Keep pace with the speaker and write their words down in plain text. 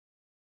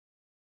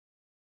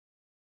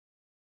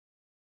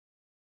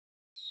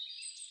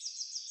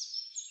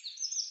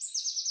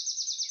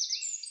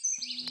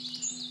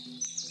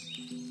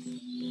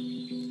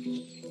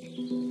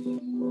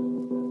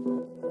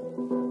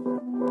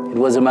It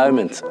was a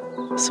moment,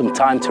 some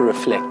time to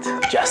reflect,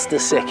 just a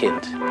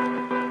second,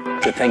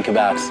 to think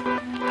about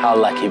how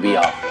lucky we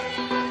are.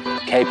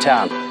 Cape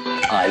Town,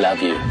 I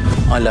love you.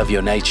 I love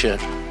your nature,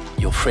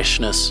 your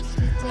freshness,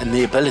 and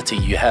the ability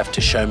you have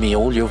to show me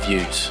all your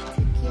views.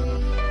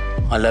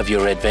 I love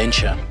your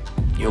adventure,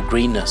 your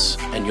greenness,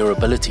 and your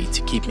ability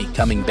to keep me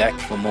coming back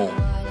for more.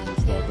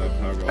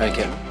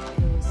 Okay.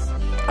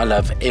 I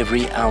love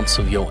every ounce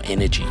of your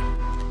energy,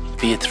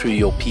 be it through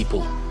your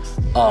people,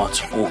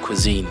 art, or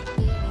cuisine.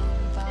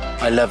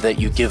 I love that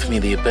you give me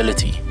the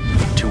ability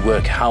to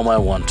work how I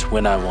want,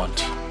 when I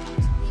want.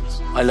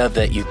 I love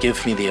that you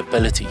give me the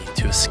ability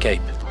to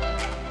escape,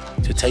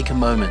 to take a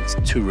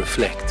moment to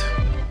reflect.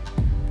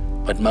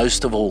 But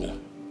most of all,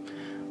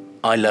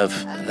 I love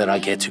that I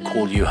get to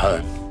call you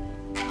home.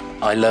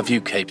 I love you,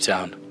 Cape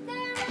Town.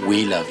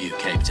 We love you,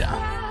 Cape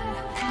Town.